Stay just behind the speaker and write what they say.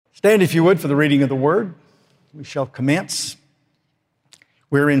Stand, if you would, for the reading of the Word. We shall commence.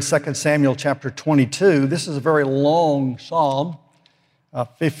 We're in 2 Samuel chapter 22. This is a very long psalm,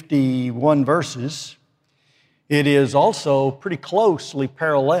 51 verses. It is also pretty closely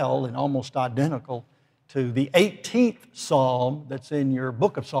parallel and almost identical to the 18th psalm that's in your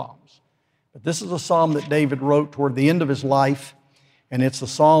book of Psalms. But this is a psalm that David wrote toward the end of his life, and it's a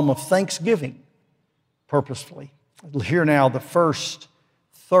psalm of thanksgiving, purposefully. Hear now the first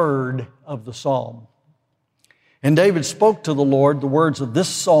third of the psalm. And David spoke to the Lord the words of this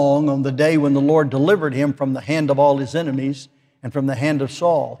song on the day when the Lord delivered him from the hand of all his enemies and from the hand of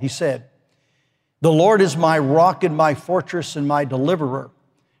Saul. He said, "The Lord is my rock and my fortress and my deliverer,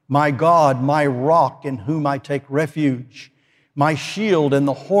 my God, my rock in whom I take refuge, my shield and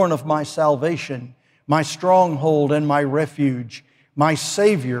the horn of my salvation, my stronghold and my refuge, my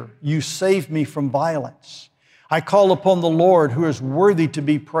Savior, you save me from violence. I call upon the Lord who is worthy to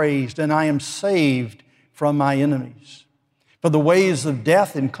be praised, and I am saved from my enemies. For the ways of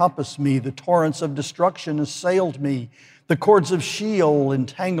death encompassed me, the torrents of destruction assailed me, the cords of Sheol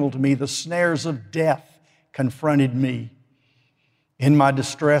entangled me, the snares of death confronted me. In my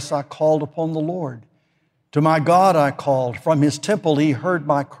distress I called upon the Lord. To my God I called. From His temple He heard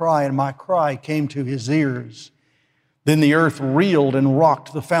my cry, and my cry came to His ears. Then the earth reeled and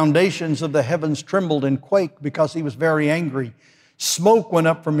rocked. The foundations of the heavens trembled and quaked because He was very angry. Smoke went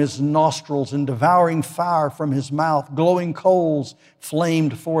up from His nostrils and devouring fire from His mouth. Glowing coals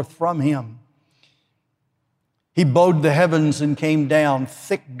flamed forth from Him. He bowed the heavens and came down.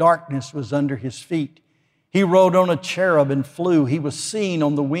 Thick darkness was under His feet. He rode on a cherub and flew. He was seen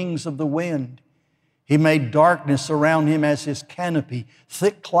on the wings of the wind. He made darkness around Him as His canopy,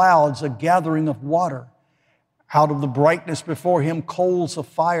 thick clouds, a gathering of water. Out of the brightness before Him, coals of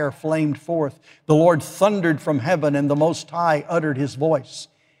fire flamed forth. The Lord thundered from heaven, and the Most High uttered His voice.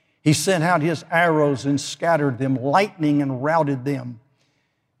 He sent out His arrows and scattered them, lightning and routed them.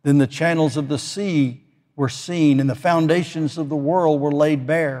 Then the channels of the sea were seen, and the foundations of the world were laid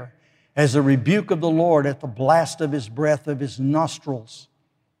bare, as a rebuke of the Lord at the blast of His breath of His nostrils.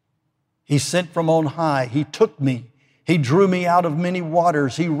 He sent from on high. He took me. He drew me out of many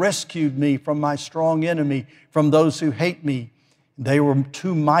waters. He rescued me from my strong enemy, from those who hate me. They were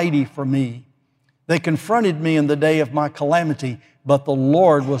too mighty for me. They confronted me in the day of my calamity, but the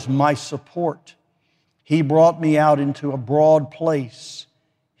Lord was my support. He brought me out into a broad place.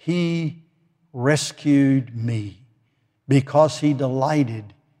 He rescued me because He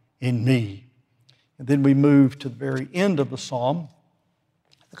delighted in me." And then we move to the very end of the psalm,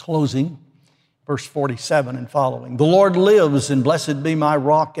 the closing. Verse 47 and following. "The Lord lives, and blessed be my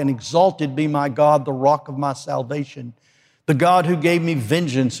rock, and exalted be my God, the rock of my salvation. The God who gave me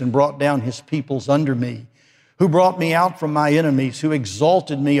vengeance and brought down His peoples under me, who brought me out from my enemies, who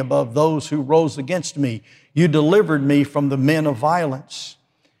exalted me above those who rose against me. You delivered me from the men of violence.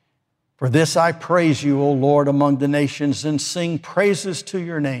 For this I praise you, O Lord, among the nations, and sing praises to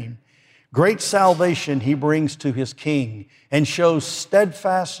your name. Great salvation He brings to His king, and shows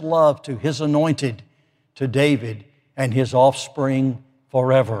steadfast love to His anointed, to David and His offspring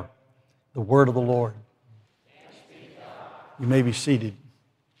forever." The word of the Lord. You may be seated.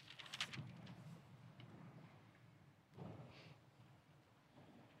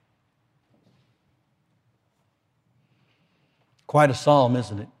 Quite a psalm,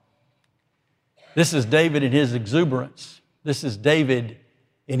 isn't it? This is David in his exuberance. This is David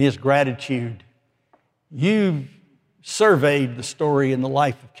in his gratitude. You've surveyed the story in the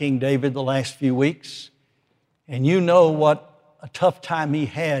life of King David the last few weeks, and you know what a tough time he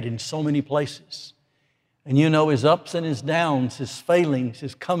had in so many places. And you know his ups and his downs, his failings,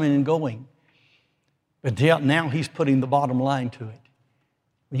 his coming and going. But now he's putting the bottom line to it.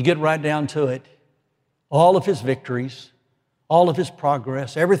 When you get right down to it, all of his victories, all of his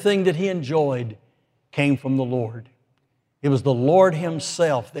progress, everything that he enjoyed came from the Lord. It was the Lord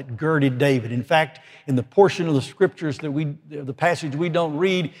Himself that girded David. In fact, in the portion of the Scriptures the passage we don't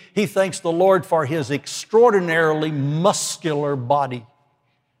read, he thanks the Lord for His extraordinarily muscular body.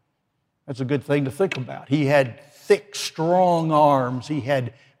 That's a good thing to think about. He had thick, strong arms. He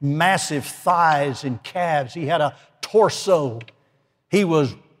had massive thighs and calves. He had a torso. He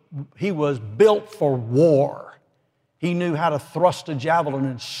was built for war. He knew how to thrust a javelin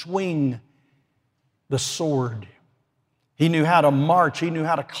and swing the sword. He knew how to march. He knew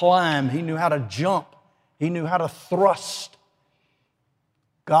how to climb. He knew how to jump. He knew how to thrust.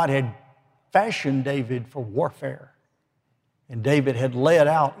 God had fashioned David for warfare. And David had led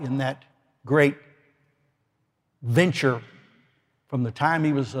out in that great venture from the time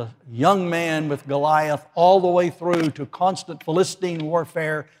he was a young man with Goliath all the way through to constant Philistine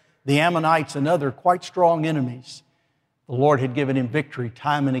warfare the Ammonites and other quite strong enemies, the Lord had given him victory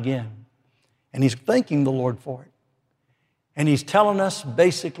time and again. And he's thanking the Lord for it. And he's telling us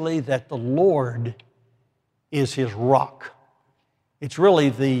basically that the Lord is his rock. It's really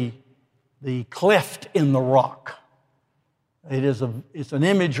the cleft in the rock. It's an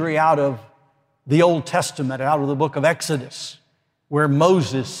imagery out of the Old Testament, out of the book of Exodus, where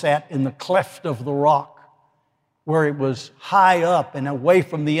Moses sat in the cleft of the rock, where it was high up and away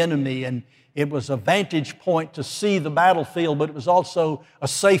from the enemy, and it was a vantage point to see the battlefield, but it was also a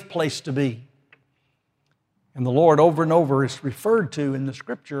safe place to be. And the Lord over and over is referred to in the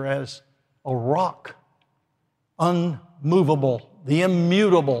Scripture as a rock, unmovable, the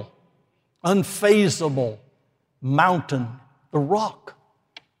immutable, unfazable mountain, the rock.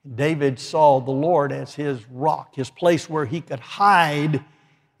 David saw the Lord as his rock, his place where he could hide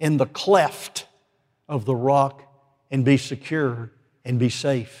in the cleft of the rock and be secure and be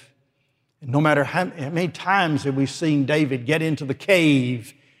safe. And no matter how many times have we seen David get into the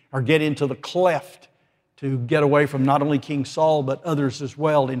cave or get into the cleft to get away from not only King Saul but others as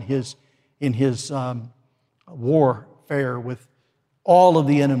well in his warfare with all of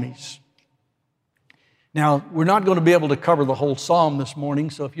the enemies. Now, we're not going to be able to cover the whole psalm this morning,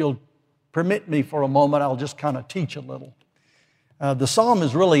 so if you'll permit me for a moment, I'll just kind of teach a little. The psalm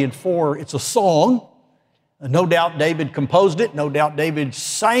is really it's a song. No doubt David composed it. No doubt David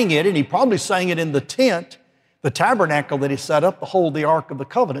sang it, and he probably sang it in the tent, the tabernacle that he set up to hold the Ark of the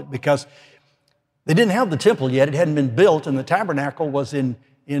Covenant, because they didn't have the temple yet. It hadn't been built, and the tabernacle was in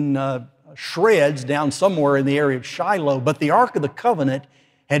shreds down somewhere in the area of Shiloh. But the Ark of the Covenant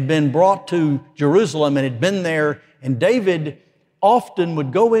had been brought to Jerusalem and had been there, and David often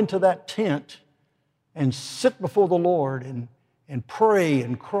would go into that tent and sit before the Lord and pray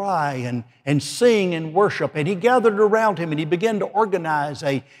and cry and sing and worship. And he gathered around him and he began to organize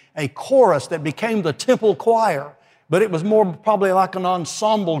a chorus that became the temple choir. But it was more probably like an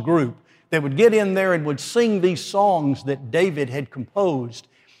ensemble group that would get in there and would sing these songs that David had composed.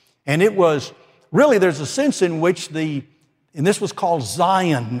 And it was really, there's a sense in which and this was called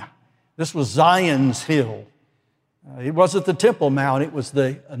Zion. This was Zion's hill. It wasn't the Temple Mount. It was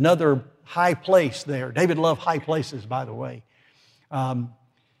another high place there. David loved high places, by the way.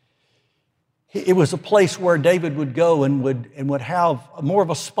 It was a place where David would go and would have more of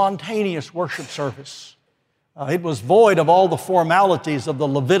a spontaneous worship service. It was void of all the formalities of the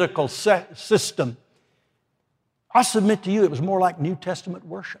Levitical system. I submit to you, it was more like New Testament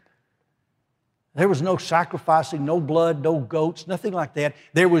worship. There was no sacrificing, no blood, no goats, nothing like that.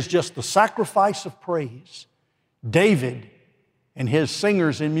 There was just the sacrifice of praise. David and his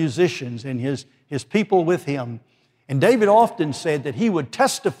singers and musicians and his people with him. And David often said that he would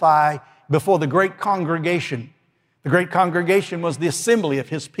testify before the great congregation. The great congregation was the assembly of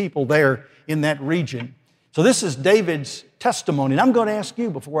his people there in that region. So this is David's testimony. And I'm going to ask you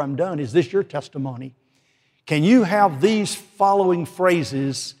before I'm done, is this your testimony? Can you have these following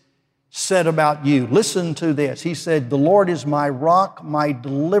phrases said about you? Listen to this. He said, "The Lord is my rock, my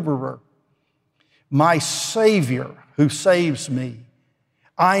deliverer, my Savior who saves me.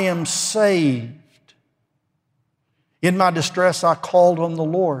 I am saved. In my distress I called on the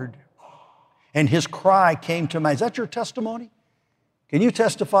Lord, and His cry came to me." Is that your testimony? Can you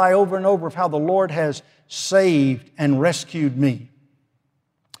testify over and over of how the Lord has saved and rescued me?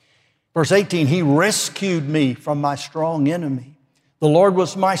 Verse 18, He rescued me from my strong enemy. The Lord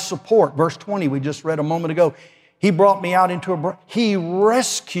was my support. Verse 20, we just read a moment ago. He brought me out into He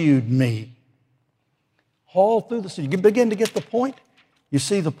rescued me. All through this, you begin to get the point? You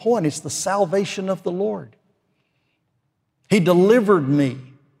see the point. It's the salvation of the Lord. He delivered me.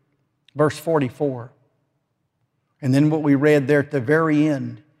 Verse 44. And then what we read there at the very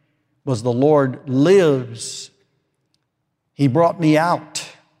end was the Lord lives. He brought me out.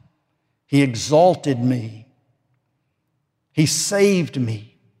 He exalted me. He saved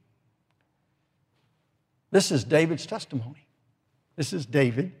me. This is David's testimony. This is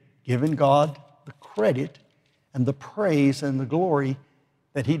David giving God the credit and the praise and the glory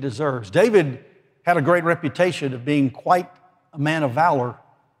that he deserves. David had a great reputation of being quite a man of valor,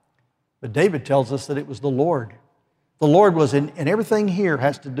 but David tells us that it was the Lord. The Lord was and everything here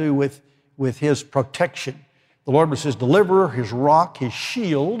has to do with His protection. The Lord was his deliverer, his rock, his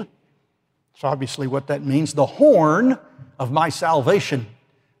shield. That's obviously what that means. The horn of my salvation.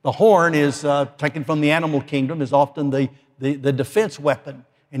 The horn is taken from the animal kingdom, is often the defense weapon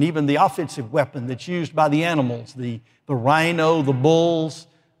and even the offensive weapon that's used by the animals. The rhino, the bulls,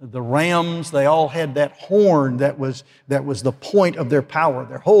 the rams, they all had that horn that was the point of their power.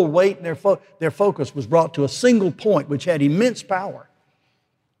 Their whole weight and their focus was brought to a single point which had immense power.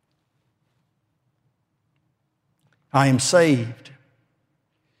 I am saved.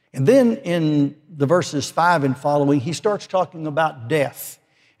 And then in the verses 5 and following, he starts talking about death.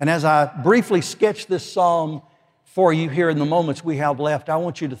 And as I briefly sketch this psalm for you here in the moments we have left, I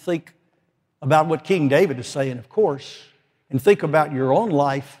want you to think about what King David is saying, of course, and think about your own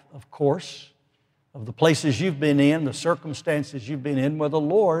life, of course, of the places you've been in, the circumstances you've been in, where the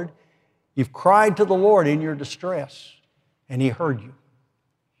Lord, you've cried to the Lord in your distress, and He heard you,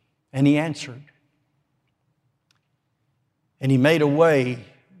 and He answered, and He made a way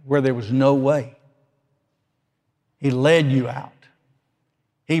where there was no way. He led you out.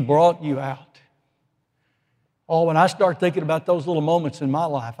 He brought you out. Oh, when I start thinking about those little moments in my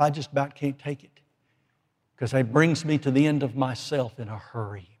life, I just about can't take it, because it brings me to the end of myself in a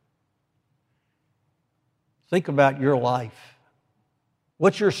hurry. Think about your life.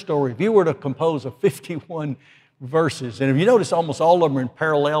 What's your story? If you were to compose a 51 verses, and if you notice almost all of them are in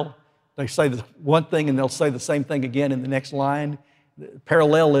parallel, they say one thing and they'll say the same thing again in the next line.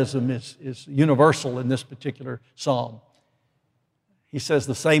 Parallelism is universal in this particular psalm. He says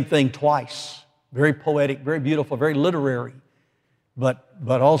the same thing twice. Very poetic, very beautiful, very literary, but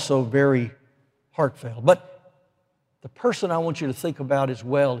also very heartfelt. But the person I want you to think about as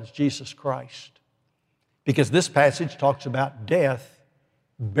well is Jesus Christ, because this passage talks about death,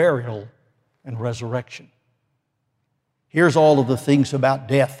 burial, and resurrection. Here's all of the things about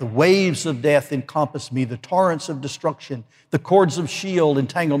death. The waves of death encompass me, the torrents of destruction, the cords of Sheol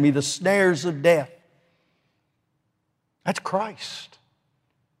entangle me, the snares of death. That's Christ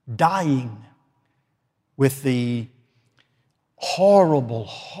dying with the horrible,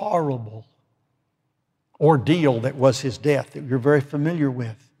 horrible ordeal that was His death that you're very familiar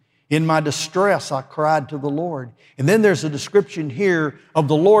with. In my distress, I cried to the Lord. And then there's a description here of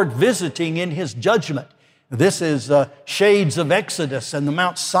the Lord visiting in His judgment. This is shades of Exodus and the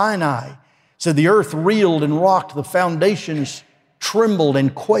Mount Sinai. So the earth reeled and rocked, the foundations trembled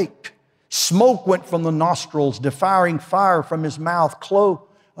and quaked. Smoke went from the nostrils, devouring fire from His mouth.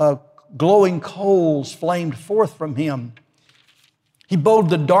 Glowing coals flamed forth from Him. He bowed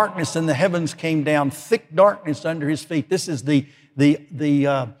the darkness and the heavens came down, thick darkness under His feet. This is the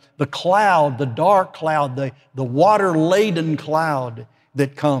cloud, the dark cloud, the water-laden cloud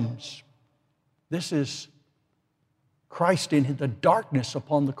that comes. This is Christ in the darkness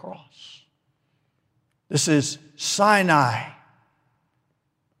upon the cross. This is Sinai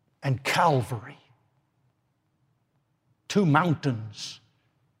and Calvary. Two mountains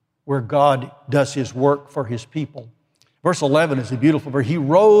where God does His work for His people. Verse 11 is a beautiful verse. He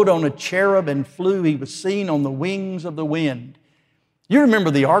rode on a cherub and flew. He was seen on the wings of the wind. You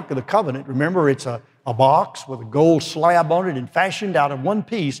remember the Ark of the Covenant. Remember, it's a box with a gold slab on it, and fashioned out of one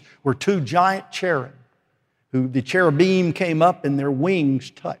piece were two giant cherub, who the cherubim came up and their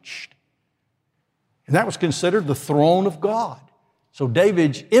wings touched. And that was considered the throne of God. So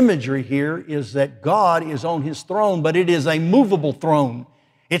David's imagery here is that God is on His throne, but it is a movable throne.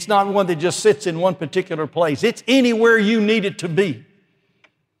 It's not one that just sits in one particular place. It's anywhere you need it to be.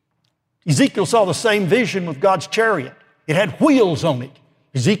 Ezekiel saw the same vision with God's chariot. It had wheels on it.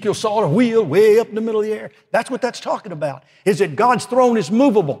 Ezekiel saw a wheel way up in the middle of the air. That's what that's talking about, is that God's throne is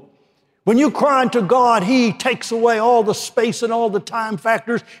movable. When you cry unto God, He takes away all the space and all the time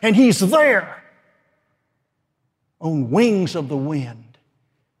factors, and He's there on wings of the wind.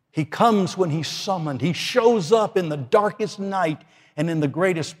 He comes when He's summoned. He shows up in the darkest night and in the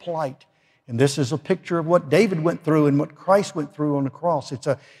greatest plight. And this is a picture of what David went through and what Christ went through on the cross.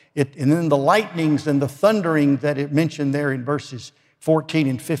 And then the lightnings and the thundering that it mentioned there in verses 14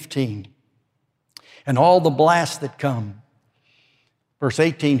 and 15. And all the blasts that come. Verse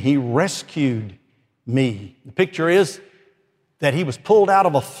 18, He rescued me. The picture is that He was pulled out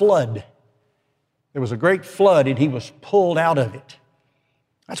of a flood. There was a great flood and He was pulled out of it.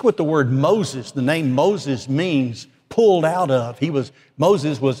 That's what the word Moses, the name Moses means, pulled out of.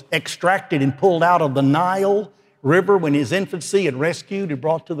 Moses was extracted and pulled out of the Nile River when his infancy and rescued and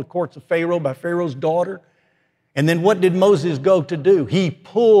brought to the courts of Pharaoh by Pharaoh's daughter. And then what did Moses go to do? He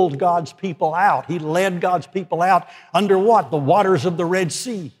pulled God's people out. He led God's people out under what? The waters of the Red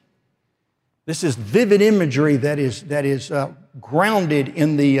Sea. This is vivid imagery that is grounded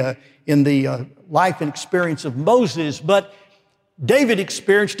in the life and experience of Moses, but David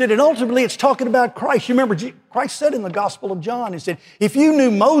experienced it, and ultimately it's talking about Christ. You remember Christ said in the Gospel of John, He said, if you knew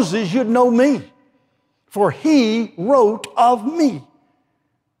Moses, you'd know me, for he wrote of me.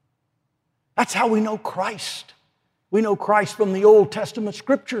 That's how we know Christ. We know Christ from the Old Testament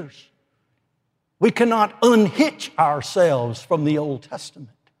Scriptures. We cannot unhitch ourselves from the Old Testament.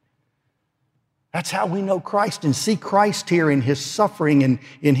 That's how we know Christ and see Christ here in His suffering and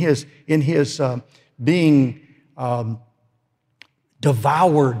in His being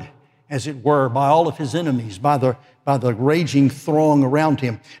devoured, as it were, by all of his enemies, by the raging throng around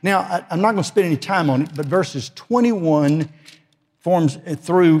him. Now, I'm not going to spend any time on it, but verses 21 forms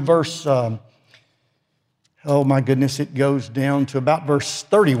through verse, oh my goodness, it goes down to about verse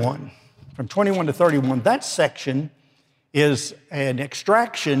 31. From 21 to 31, that section is an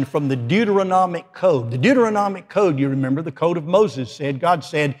extraction from the Deuteronomic Code. The Deuteronomic Code, you remember, the Code of Moses said, God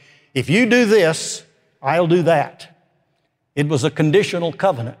said, if you do this, I'll do that. It was a conditional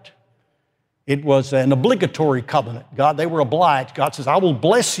covenant. It was an obligatory covenant. They were obliged. God says, I will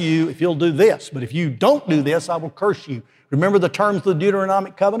bless you if you'll do this, but if you don't do this, I will curse you. Remember the terms of the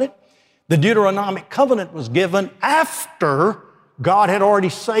Deuteronomic covenant? The Deuteronomic covenant was given after God had already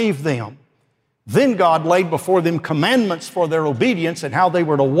saved them. Then God laid before them commandments for their obedience and how they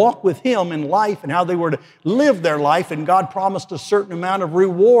were to walk with Him in life and how they were to live their life, and God promised a certain amount of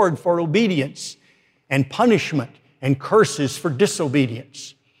reward for obedience and punishment and curses for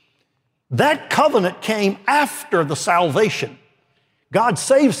disobedience. That covenant came after the salvation. God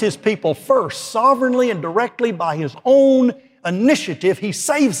saves His people first, sovereignly and directly by His own initiative. He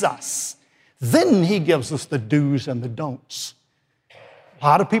saves us. Then He gives us the do's and the don'ts. A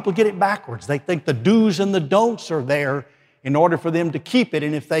lot of people get it backwards. They think the do's and the don'ts are there in order for them to keep it,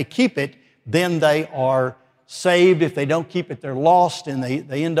 and if they keep it, then they are saved. If they don't keep it, they're lost, and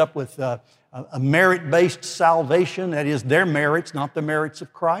they end up with a merit-based salvation. That is their merits, not the merits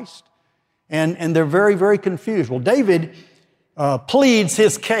of Christ. And they're very, very confused. Well, David pleads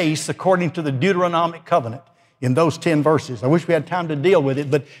his case according to the Deuteronomic covenant in those 10 verses. I wish we had time to deal with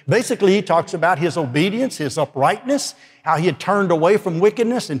it, but basically he talks about his obedience, his uprightness, how he had turned away from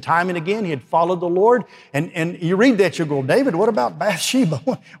wickedness, and time and again he had followed the Lord. And you read that, you go, David, what about Bathsheba?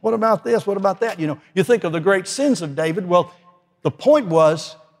 What about this? What about that? You know, you think of the great sins of David. Well, the point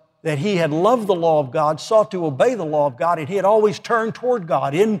was that he had loved the law of God, sought to obey the law of God, and he had always turned toward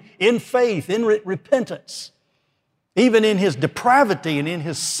God in faith, in repentance. Even in his depravity and in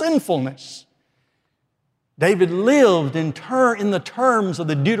his sinfulness, David lived in the terms of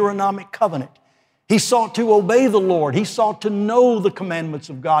the Deuteronomic covenant. He sought to obey the Lord. He sought to know the commandments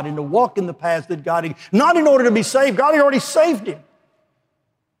of God and to walk in the paths that God had, not in order to be saved. God had already saved him.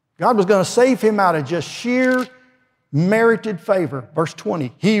 God was going to save him out of just sheer merited favor. Verse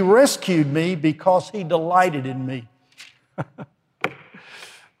 20, He rescued me because He delighted in me.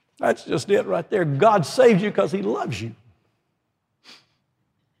 That's just it right there. God saved you because He loves you.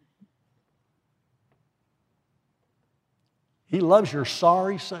 He loves your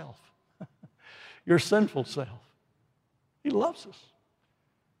sorry self, your sinful self. He loves us.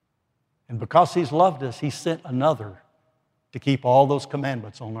 And because He's loved us, He sent another to keep all those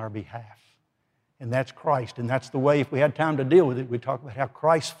commandments on our behalf. And that's Christ. And that's the way, if we had time to deal with it, we'd talk about how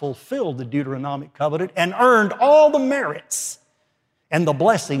Christ fulfilled the Deuteronomic covenant and earned all the merits and the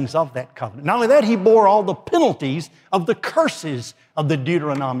blessings of that covenant. Not only that, He bore all the penalties of the curses of the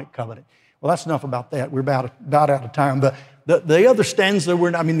Deuteronomic covenant. Well, that's enough about that. We're about out of time. The other stanza,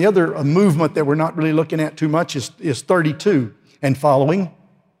 the other movement that we're not really looking at too much is 32 and following.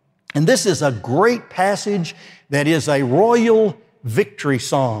 And this is a great passage that is a royal victory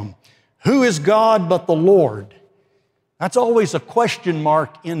psalm. Who is God but the Lord? That's always a question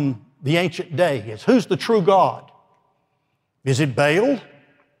mark in the ancient day. Is who's the true God? Is it Baal?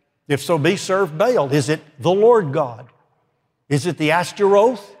 If so be, serve Baal. Is it the Lord God? Is it the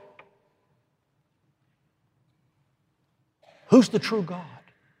Ashtaroth? Who's the true God?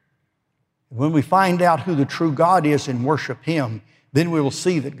 When we find out who the true God is and worship Him, then we will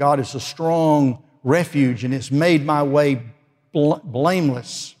see that God is a strong refuge and has made my way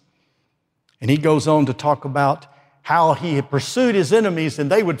blameless. And he goes on to talk about how he had pursued his enemies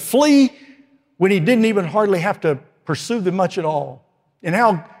and they would flee when he didn't even hardly have to pursue them much at all. And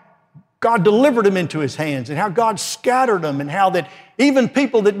how God delivered them into his hands and how God scattered them and how that even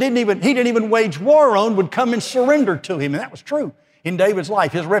people that he didn't even wage war on would come and surrender to him. And that was true in David's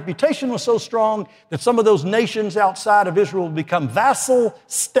life. His reputation was so strong that some of those nations outside of Israel would become vassal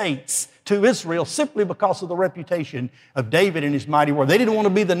states to Israel simply because of the reputation of David and his mighty war. They didn't want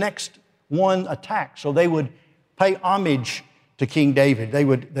to be the next one attacked, so they would pay homage to King David. They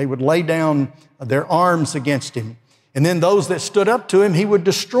would lay down their arms against him. And then those that stood up to him, he would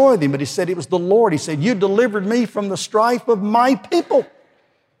destroy them. But he said it was the Lord. He said, you delivered me from the strife of my people.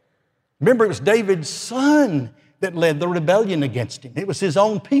 Remember, it was David's son that led the rebellion against him. It was his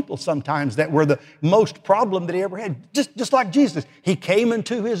own people sometimes that were the most problem that he ever had. Just like Jesus. He came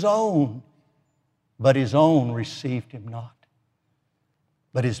into his own, but his own received him not.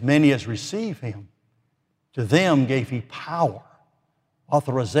 But as many as receive him, to them gave he power,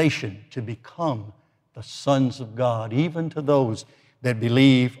 authorization to become the sons of God, even to those that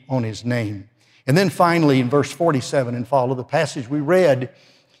believe on His name. And then finally, in verse 47 and follow, the passage we read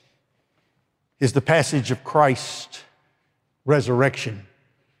is the passage of Christ's resurrection.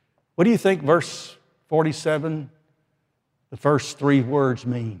 What do you think verse 47, the first three words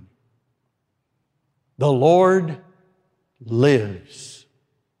mean? The Lord lives.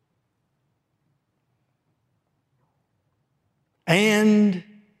 And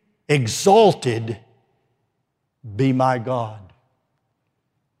exalted be my God.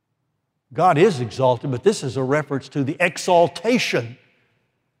 God is exalted, but this is a reference to the exaltation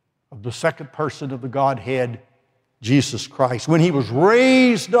of the second person of the Godhead, Jesus Christ. When He was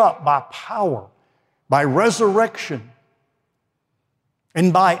raised up by power, by resurrection,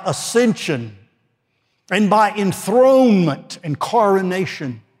 and by ascension, and by enthronement and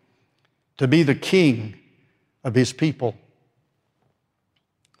coronation to be the King of His people.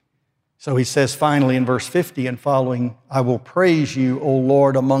 So He says finally in verse 50 and following, I will praise You, O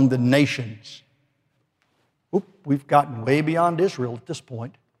Lord, among the nations. We've gotten way beyond Israel at this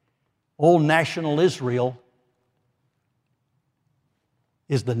point. Old national Israel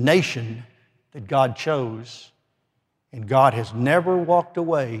is the nation that God chose, and God has never walked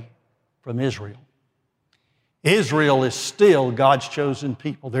away from Israel. Israel is still God's chosen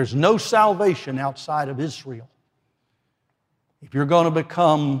people. There's no salvation outside of Israel. If you're going to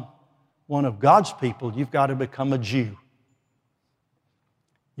become one of God's people, you've got to become a Jew.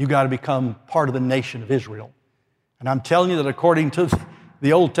 You've got to become part of the nation of Israel. And I'm telling you that according to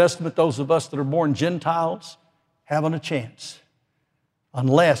the Old Testament, those of us that are born Gentiles haven't a chance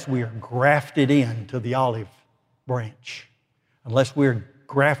unless we are grafted into the olive branch, unless we're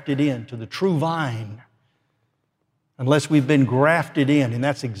grafted into the true vine, unless we've been grafted in. And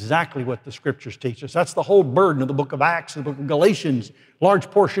that's exactly what the Scriptures teach us. That's the whole burden of the book of Acts, the book of Galatians,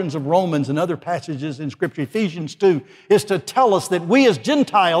 large portions of Romans, and other passages in Scripture. Ephesians 2 is to tell us that we as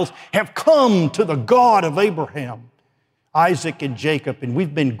Gentiles have come to the God of Abraham, Isaac, and Jacob, and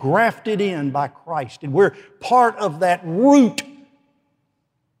we've been grafted in by Christ, and we're part of that root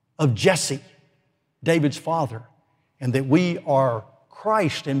of Jesse, David's father, and that we are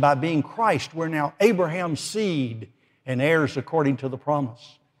Christ, and by being Christ, we're now Abraham's seed and heirs according to the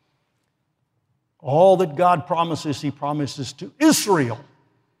promise. All that God promises, He promises to Israel,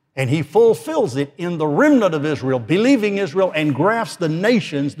 and He fulfills it in the remnant of Israel, believing Israel, and grafts the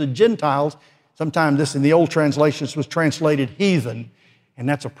nations, the Gentiles. Sometimes this in the old translations was translated heathen, and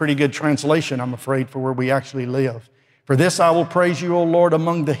that's a pretty good translation, I'm afraid, for where we actually live. For this I will praise You, O Lord,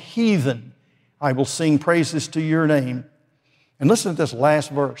 among the heathen. I will sing praises to Your name. And listen to this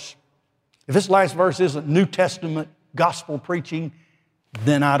last verse. If this last verse isn't New Testament gospel preaching,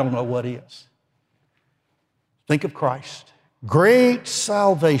 then I don't know what is. Think of Christ. Great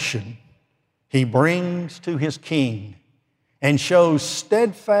salvation He brings to His King and shows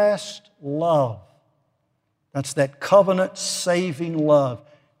steadfast love. That's that covenant saving love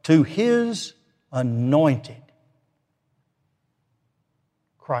to His anointed,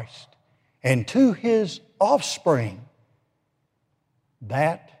 Christ, and to His offspring.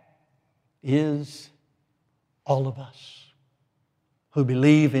 That is all of us who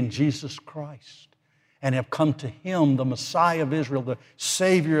believe in Jesus Christ and have come to Him, the Messiah of Israel, the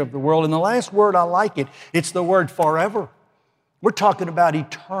Savior of the world. And the last word, I like it. It's the word forever. We're talking about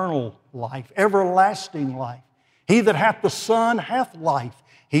eternal life, everlasting life. He that hath the Son hath life.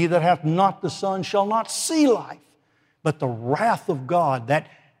 He that hath not the Son shall not see life. But the wrath of God,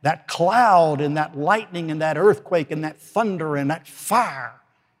 that cloud and that lightning and that earthquake and that thunder and that fire,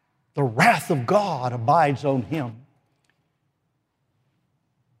 the wrath of God abides on him.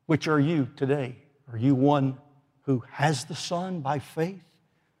 Which are you today? Are you one who has the Son by faith,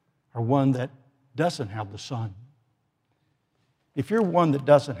 or one that doesn't have the Son? If you're one that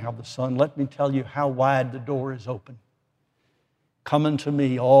doesn't have the Son, let me tell you how wide the door is open. Come unto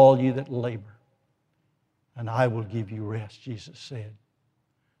me, all you that labor, and I will give you rest, Jesus said.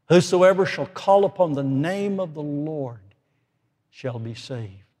 Whosoever shall call upon the name of the Lord shall be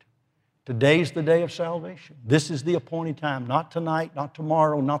saved. Today's the day of salvation. This is the appointed time, not tonight, not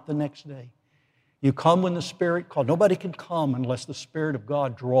tomorrow, not the next day. You come when the Spirit calls. Nobody can come unless the Spirit of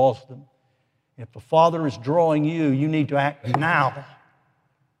God draws them. If the Father is drawing you, you need to act now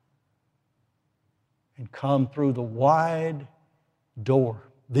and come through the wide door,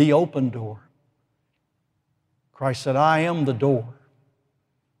 the open door. Christ said, I am the door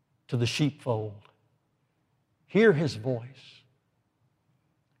to the sheepfold. Hear His voice.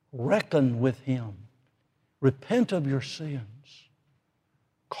 Reckon with Him. Repent of your sins.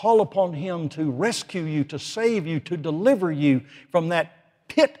 Call upon Him to rescue you, to save you, to deliver you from that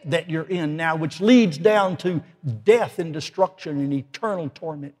pit that you're in now, which leads down to death and destruction and eternal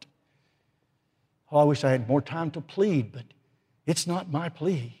torment. Oh, I wish I had more time to plead, but it's not my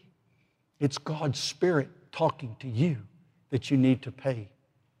plea. It's God's Spirit talking to you that you need to pay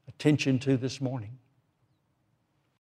attention to this morning.